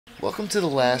Welcome to the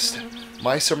last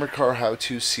My Summer Car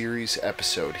How-To series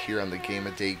episode here on the Game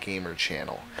a Day Gamer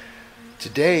channel.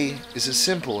 Today is a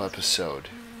simple episode.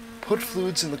 Put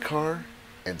fluids in the car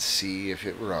and see if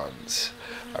it runs.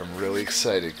 I'm really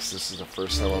excited because this is the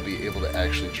first time I'll be able to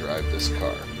actually drive this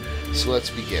car. So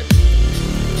let's begin.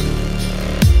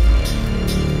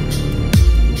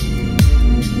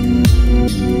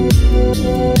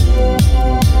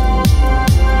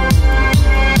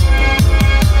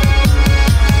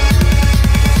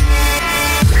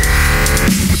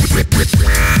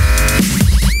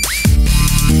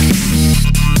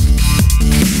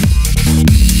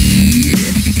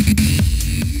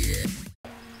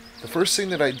 The first thing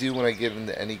that I do when I get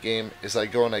into any game is I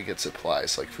go and I get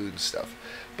supplies like food and stuff.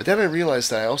 But then I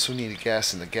realized I also needed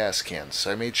gas in the gas can,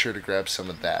 so I made sure to grab some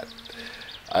of that.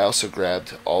 I also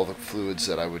grabbed all the fluids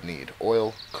that I would need.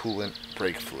 Oil, coolant,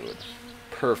 brake fluid.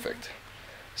 Perfect.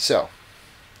 So,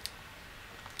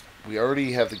 we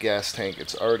already have the gas tank.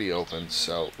 It's already open,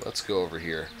 so let's go over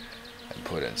here and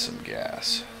put in some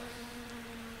gas.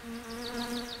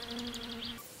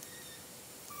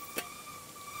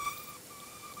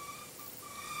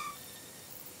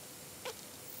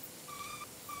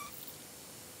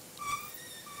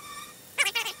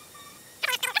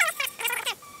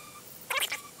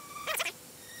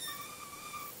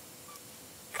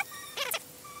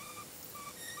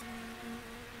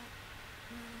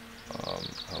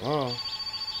 Hello?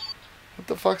 What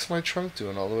the fuck's my trunk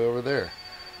doing all the way over there?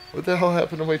 What the hell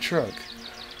happened to my trunk?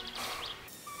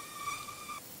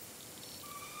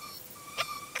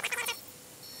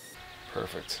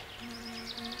 Perfect.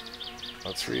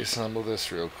 Let's reassemble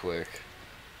this real quick.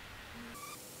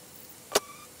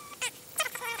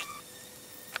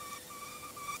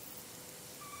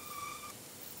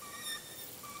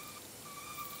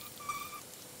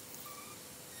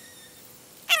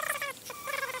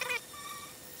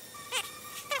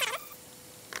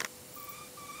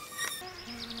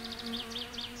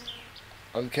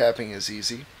 Uncapping is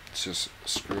easy. It's just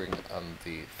screwing on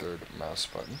the third mouse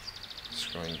button,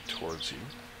 screwing towards you.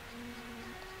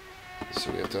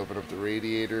 So we have to open up the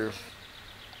radiator,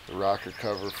 the rocker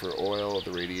cover for oil,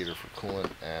 the radiator for coolant,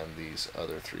 and these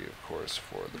other three, of course,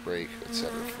 for the brake,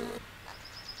 etc. fluid.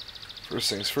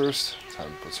 First things first, time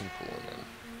to put some coolant in.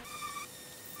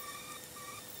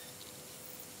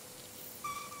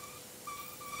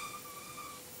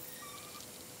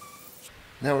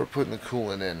 Now we're putting the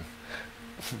coolant in.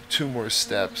 2 more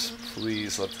steps.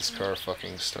 Please let this car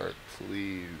fucking start.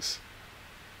 Please.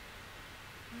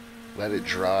 Let it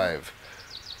drive.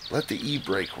 Let the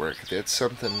e-brake work. That's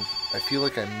something. I feel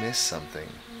like I missed something.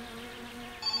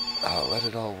 Oh, let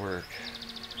it all work.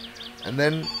 And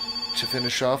then, to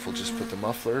finish off, we'll just put the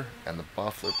muffler and the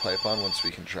muffler pipe on once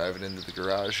we can drive it into the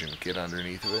garage and get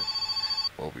underneath of it.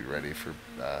 We'll be ready for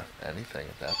anything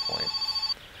at that point.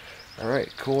 Alright,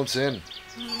 coolant's in.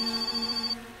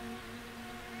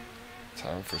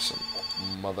 Time for some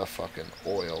motherfucking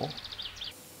oil.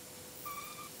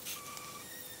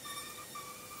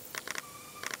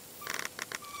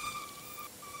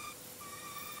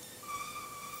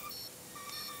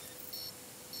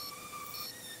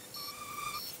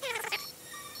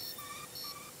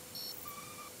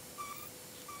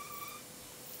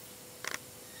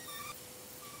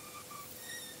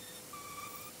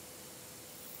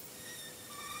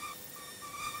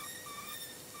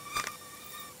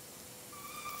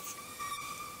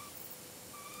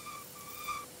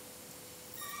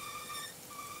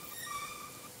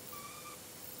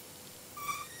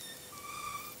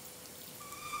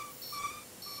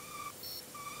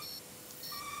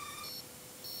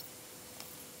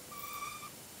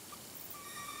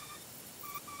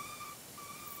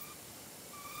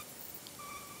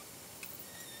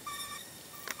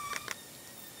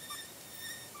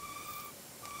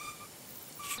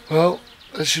 Well,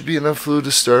 that should be enough fluid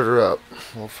to start her up.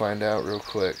 We'll find out real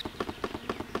quick.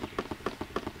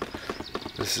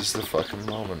 This is the fucking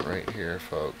moment right here,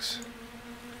 folks.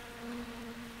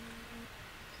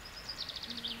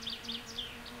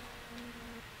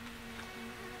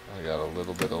 I got a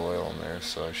little bit of oil in there,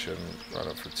 so I shouldn't run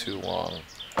it for too long.